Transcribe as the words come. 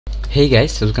Hey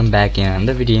guys, welcome back in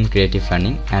another video in creative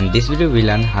learning, and this video we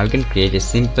learn how you can create a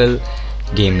simple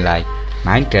game like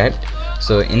Minecraft.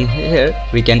 So in here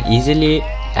we can easily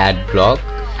add block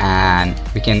and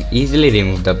we can easily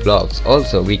remove the blocks.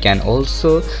 Also we can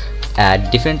also add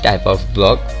different type of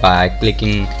block by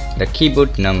clicking the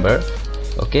keyboard number,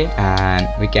 okay, and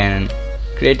we can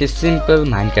create a simple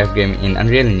Minecraft game in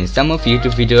Unreal Engine. Some of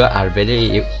YouTube videos are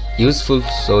very useful,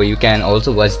 so you can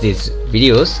also watch these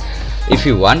videos if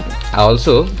you want.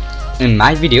 Also in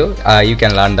my video you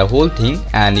can learn the whole thing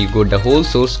and you got the whole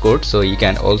source code, so you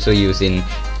can also use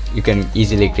you can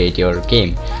easily create your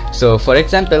game. So for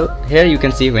example, here you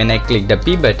can see when I click the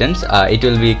P buttons, it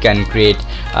will be can create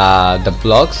the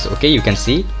blocks. Okay, you can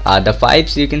see the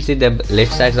 5s, you can see the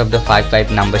left sides of the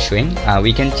 5 number showing.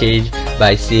 We can change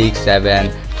by 6,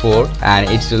 7, 4 and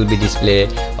it will be display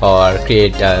or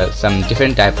create some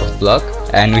different type of block.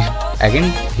 And we again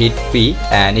hit P,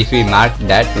 and if we mark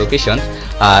that location,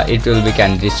 it will be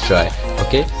can destroy.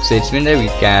 Okay, so it's mean that we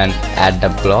can add the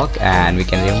block and we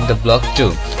can remove the block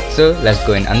too. So let's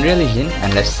go in Unreal Engine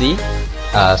and let's see.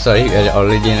 Sorry, we are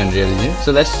already in Unreal Engine,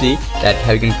 so let's see that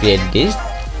how you can create this.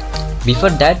 Before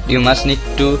that, you must need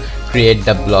to create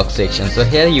the block section. So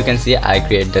here you can see I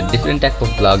create the different type of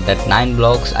block, that 9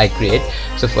 blocks I create.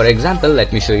 So for example,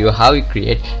 let me show you how we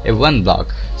create a 1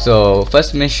 block. So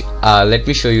first let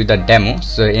me show you the demo.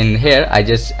 So in here I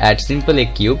just add simple a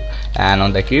cube, and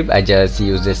on the cube I just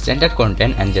use the standard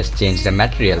content and just change the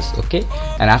materials. Okay,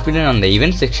 and after that on the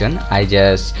event section I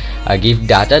just give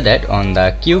data that on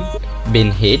the cube been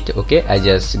hit. Okay, I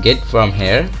just get from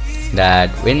here that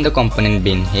when the component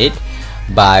been hit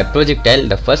by projectile,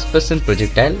 the first person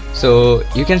projectile. So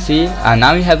you can see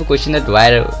now you have a question that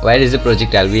where is the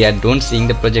projectile, we are don't seeing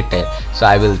the projectile. So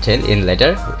I will tell in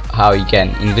later how you can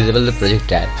invisible the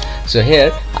projectile. So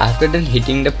here after then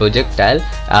hitting the projectile,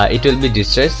 it will be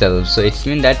destroy self. So it's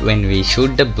mean that when we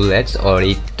shoot the bullets or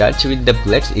it touch with the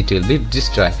bullets, it will be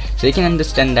destroyed. So you can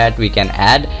understand that we can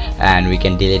add and we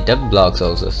can delete the blocks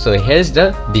also. So here's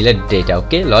the delete data.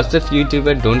 Okay, lots of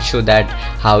YouTubers don't show that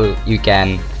how you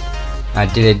can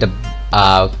delete the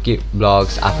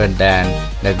blocks after then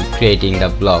creating the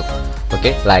block.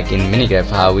 Okay, like in Minicraft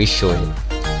how we show it.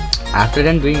 After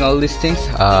then doing all these things,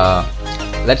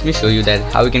 let me show you that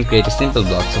how we can create a simple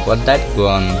block. So for that, go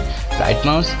on right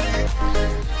mouse,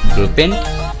 blueprint,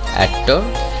 actor,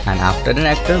 and after the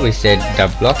actor we set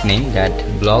the block name, that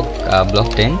block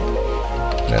 10.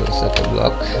 Well, set a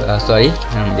block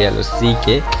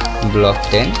CK block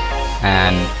 10,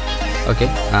 and okay,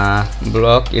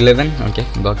 block 11. Okay,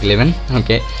 block 11.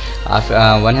 Okay, after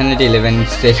 111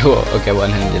 set. Oh, okay,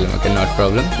 111. Okay, not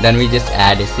problem. Then we just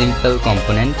add a simple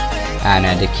component and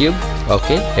add a cube.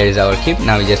 Okay, here is our cube.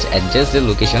 Now we just adjust the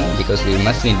location because we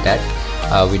must need that.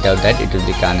 Without that it will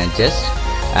be can't adjust.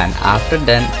 And after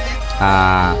then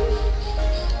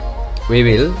we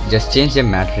will just change the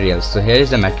materials. So here is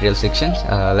the material section.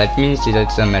 Let me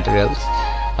select some materials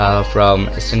from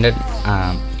standard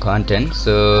content.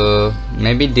 So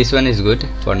maybe this one is good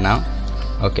for now.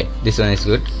 Okay, this one is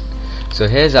good. So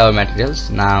here's our materials.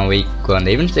 Now we go on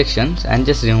the event sections and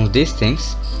just remove these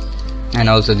things and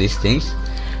also these things.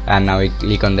 And now we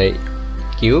click on the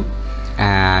cube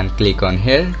and click on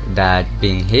here that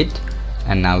being hit,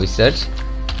 and now we search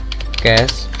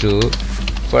cast to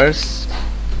first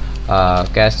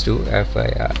cast to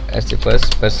FIR as the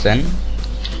first person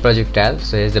projectile.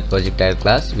 So here's the projectile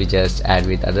class, we just add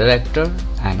with other actor,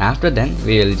 and after then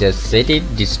we will just set it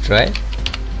destroy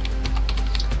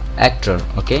actor.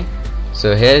 Okay,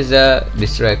 so here's the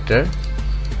destroy actor,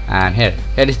 and here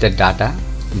is the data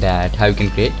that how you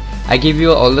can create. I give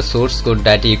you all the source code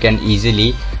that you can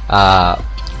easily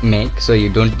make, so you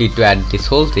don't need to add this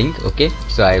whole thing. Okay,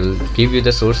 so I will give you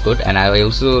the source code, and I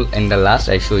also in the last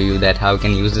I show you that how you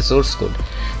can use the source code.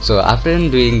 So after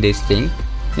doing this thing,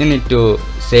 you need to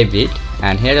save it,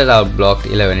 and here is our block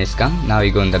 11 is come. Now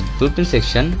we go in the blueprint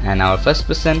section and our first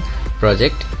person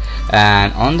project,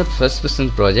 and on the first person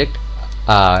project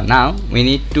now we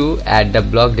need to add the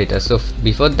block data. So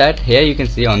before that, here you can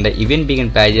see on the event begin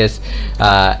pages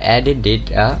added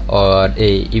data or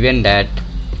a event that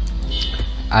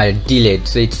delete.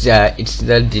 So it's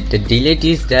the delete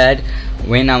is that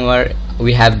when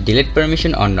we have delete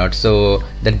permission or not. So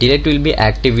the delete will be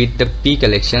active with the P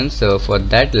collection. So for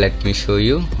that, let me show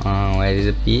you where is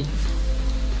the P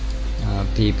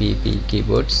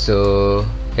keyboard. So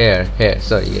here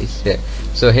sorry guys, here.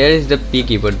 So here is the P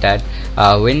keyboard that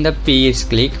when the P is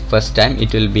clicked first time,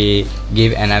 it will be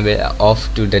give enable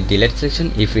off to the delete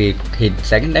section. If we hit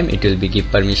second time, it will be give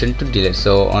permission to delete.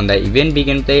 So on the event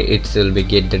begin play, it will be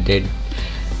get the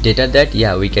data that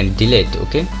we can delete.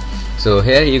 Okay, So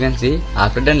here you can see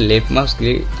after the left mouse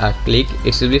click,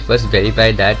 it should be first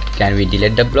verify that can we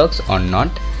delete the blocks or not.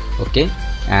 Okay,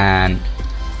 and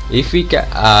if we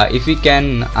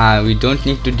can we don't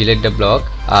need to delete the block.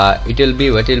 It will be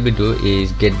what it will be do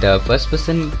is get the first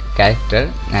person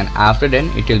character, and after then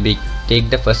it will be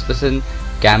take the first person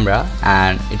camera,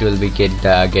 and it will be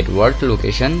get world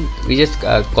location. We just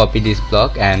copy this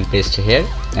block and paste here,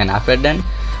 and after then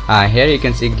here you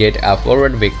can see get a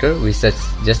forward vector. We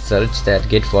just search that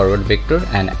get forward vector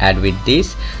and add with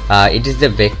this. It is the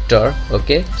vector.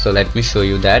 Okay, so let me show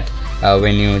you that.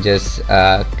 When you just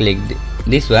click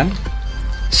this one,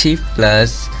 shift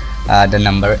plus the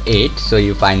number 8, so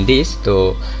you find this.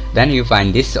 So then you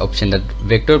find this option, that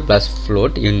vector plus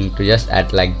float. You need to just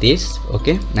add like this.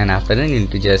 Okay, and after that you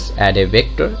need to just add a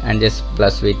vector and just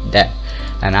plus with that,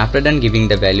 and after then giving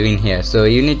the value in here. So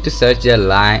you need to search the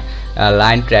line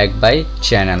track by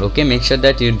channel. Okay, make sure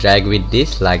that you drag with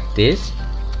this like this,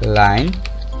 line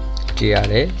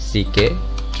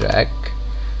track.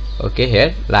 Okay,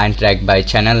 here line track by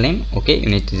channel name. Okay, you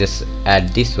need to just add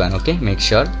this one. Okay, make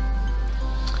sure,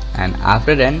 and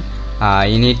after then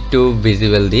you need to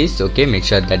visual this. Okay, make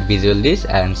sure that visual this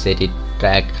and set it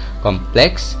track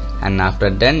complex, and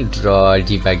after then draw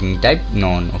debugging type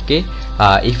none. Okay,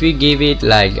 if we give it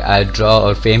like a draw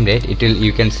or frame rate, it will,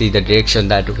 you can see the direction,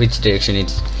 that which direction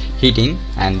it's hitting,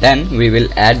 and then we will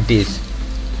add this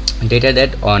data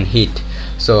that on hit.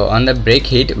 So on the break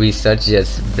hit we search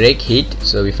just break hit,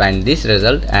 so we find this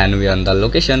result, and we on the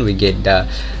location we get the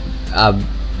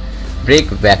break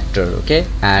vector. Okay,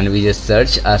 and we just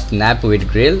search a snap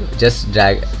with grill, just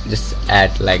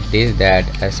add like this, that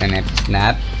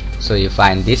snap. So you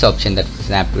find this option, that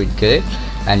snap with grill,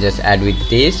 and just add with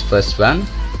this first one,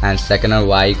 and second one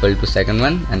y equal to second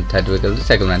one, and third equal to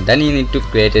second one. Then you need to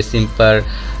create a simple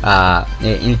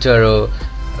intro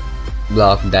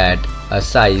block that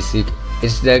size.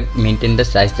 It's the maintain the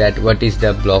size, that what is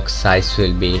the block size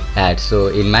will be at. So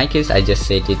in my case I just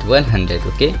set it 100.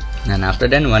 Okay, and after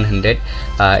then 100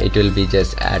 it will be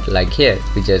just add like here.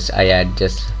 I add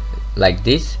just like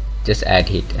this, just add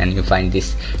hit, and you find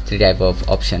this three type of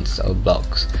options of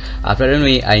blocks. After then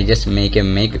I just make a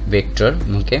make vector.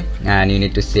 Okay, and you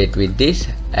need to set with this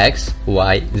x,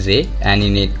 y, z, and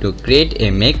you need to create a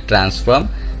make transform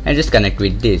and just connect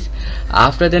with this.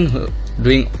 After then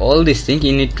doing all these things,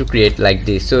 you need to create like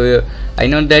this. So I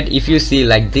know that if you see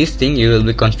like this thing, you will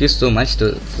be confused so much.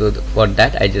 So for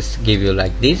that I just give you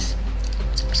like this.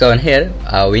 So on here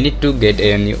we need to get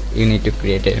a new, you need to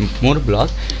create a more block,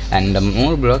 and the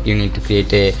more block you need to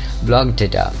create a block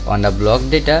data. On the block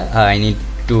data I need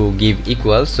to give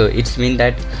equals. So it's mean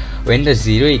that when the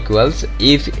 0 equals,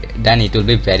 if then it will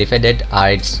be verified that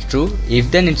it's true.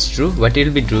 If then it's true, what it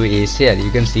will be do is here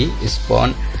you can see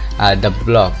spawn the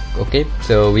block. Okay,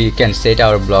 so we can set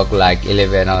our block like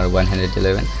 11 or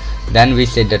 111. Then we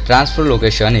set the transfer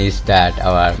location is that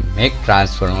our make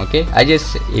transform. Okay, I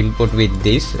just input with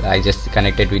this, I just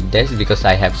connected with this because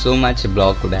I have so much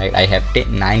block. I have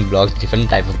 9 blocks, different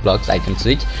type of blocks I can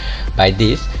switch by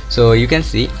this. So you can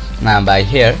see by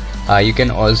here you can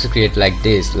also create like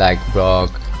this, like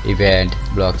block event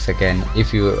block second,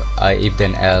 if you if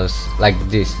then else, like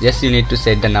this. Just you need to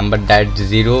set the number that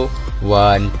 0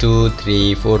 1 2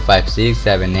 3 4 5 6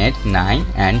 7 8 9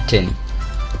 and 10.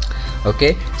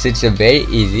 Okay, so it's a very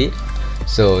easy.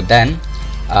 So then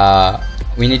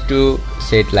we need to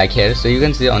set like here. So you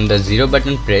can see on the 0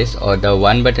 button press or the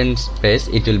 1 button press,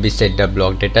 it will be set the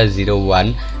block data 0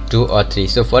 1 2 or 3.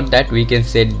 So for that we can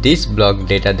set this block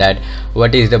data, that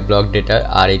what is the block data,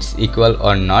 are it's equal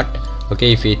or not.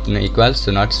 Okay, if it equals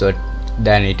so not, so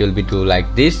then it will be do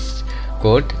like this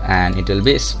code and it will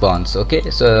be spawns. Okay,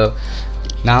 so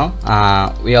now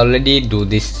we already do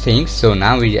these things. So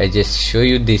now I just show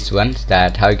you this one,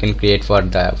 that how you can create for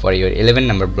your 11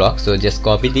 number block. So just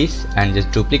copy this and just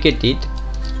duplicate it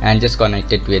and just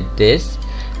connect it with this,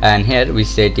 and here we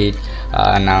set it.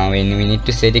 Now we need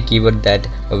to set a keyword that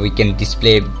we can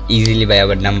display easily by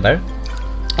our number.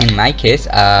 In my case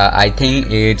I think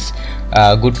it's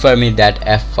good for me that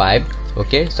F5.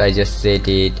 Okay, so I just set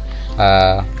it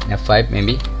F5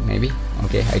 maybe.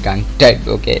 Okay, I can't type.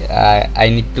 Okay, I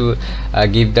need to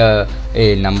give the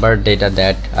number data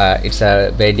that it's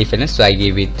a very different, so I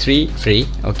give it 3 free.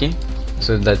 Okay,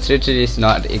 so the 3 is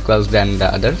not equals than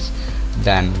the others.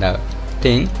 Then the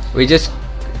thing, we just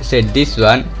set this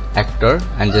one actor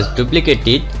and just duplicate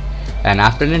it, and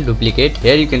after then duplicate,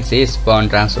 here you can say spawn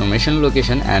transformation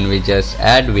location, and we just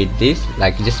add with this,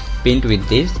 like just paint with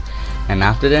this, and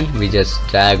after then we just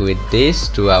drag with this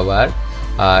to our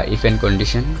if and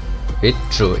condition with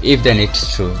true, if then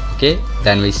it's true. Okay,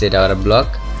 then we set our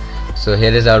block. So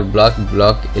here is our block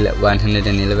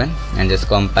 111, and just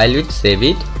compile it, save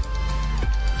it,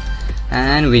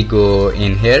 and we go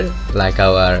in here like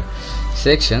our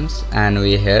sections, and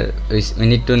we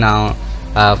need to now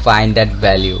find that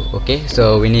value. Okay,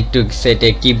 so we need to set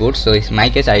a keyboard. So in my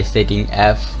case I setting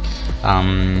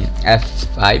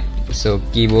F5. So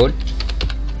keyboard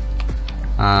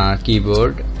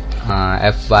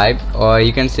F5, or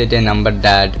you can set a number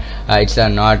that it's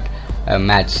not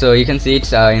match. So you can see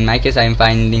it's in my case I'm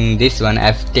finding this one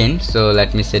F10, so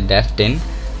let me set the F10.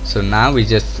 So now we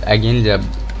just again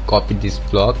copy this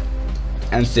block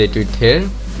and set it here,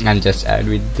 and just add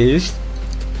with this,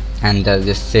 and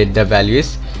just set the value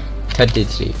is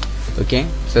 33. Okay,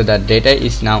 so the data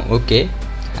is now okay.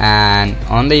 And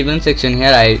on the event section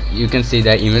here, you can see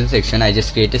the event section. I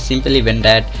just create a simple event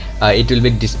that it will be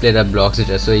display the blocks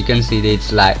data. So you can see that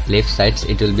it's left sides,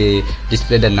 it will be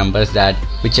display the numbers that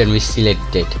which one we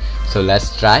selected. So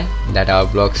let's try that our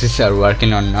blocks are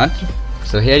working or not.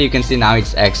 So here you can see now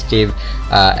it's active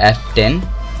F10.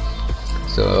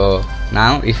 So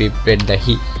now if we press the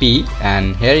P,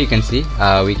 and here you can see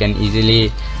we can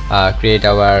easily create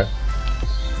our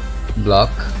block.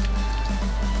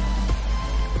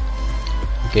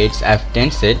 Okay, it's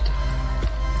F10 set.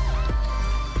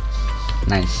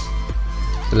 Nice.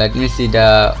 So let me see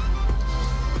the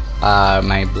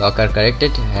my block are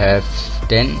corrected,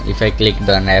 F10. If I click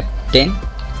on F10,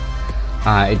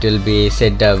 it will be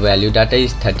set the value data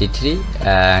is 33,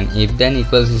 and if then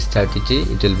equals is 33,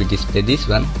 it will be display this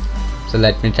one. So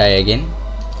let me try again.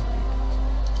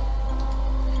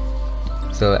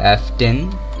 So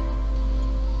F10.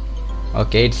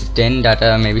 Okay, it's 10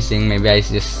 data, maybe I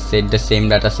just set the same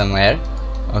data somewhere.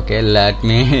 Okay, let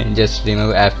me just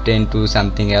remove F10 to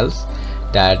something else,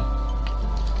 that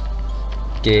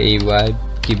KEY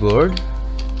keyboard.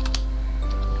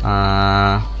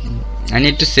 I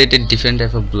need to set a different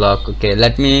type of block. Okay,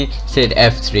 let me set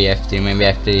F3. Maybe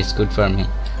F3 is good for me.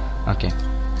 Okay,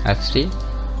 F3,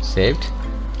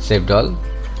 saved all.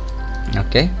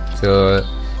 Okay, so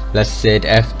let's set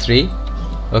F3.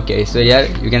 Okay, so here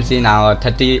you can see now our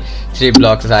 33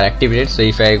 blocks are activated. So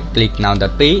if I click now the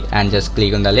P and just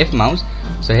click on the left mouse,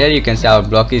 so here you can see our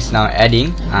block is now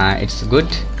adding. It's good.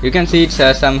 You can see it's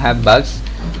some have bugs.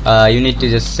 You need to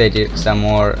just set it some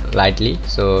more lightly,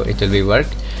 so it will be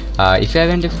worked. If you have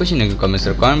any question, you can comment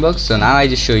in the comment box. So now I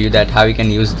just show you that how you can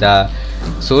use the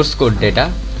source code data.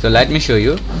 So let me show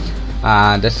you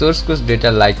the source code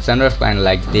data like Thunderfire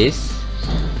like this.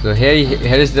 So here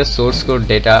is the source code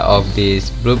data of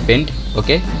this blueprint.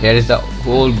 Okay, here is the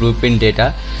whole blueprint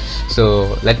data.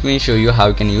 So let me show you how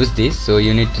you can use this. So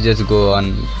you need to just go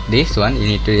on this one, you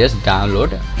need to just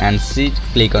download and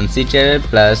click on Ctrl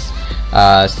plus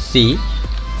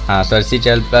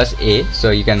Ctrl plus A, so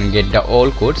you can get the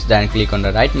all codes. Then click on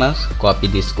the right mouse, copy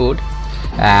this code,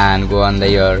 and go on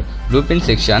your blueprint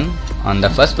section on the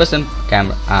first person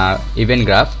camera event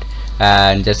graph,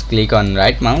 and just click on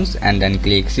right mouse and then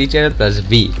click Ctrl plus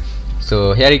V.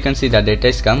 So here you can see the data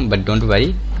is come, but don't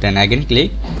worry. Then again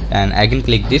click and again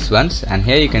click this once, and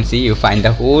here you can see you find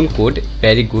the whole code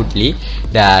very goodly,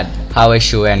 that how I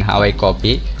show and how I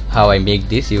copy, how I make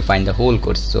this, you find the whole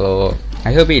code. So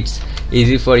I hope it's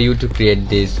easy for you to create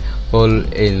this whole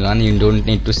one. You don't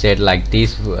need to set like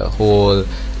this whole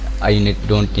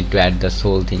don't need to add this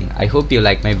whole thing. I hope you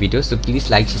like my video, so please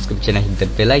like, subscribe channel, hit the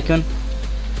bell icon.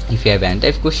 If you have any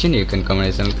type of question, you can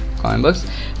comment in the comment box.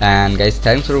 And guys,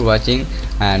 thanks for watching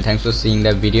and thanks for seeing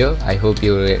the video. I hope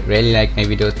you really like my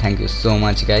video. Thank you so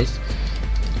much guys.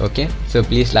 Okay, so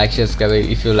please like, share, subscribe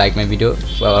if you like my video.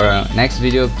 For our next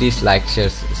video, please like, share,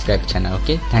 subscribe channel.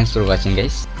 Okay, thanks for watching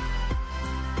guys.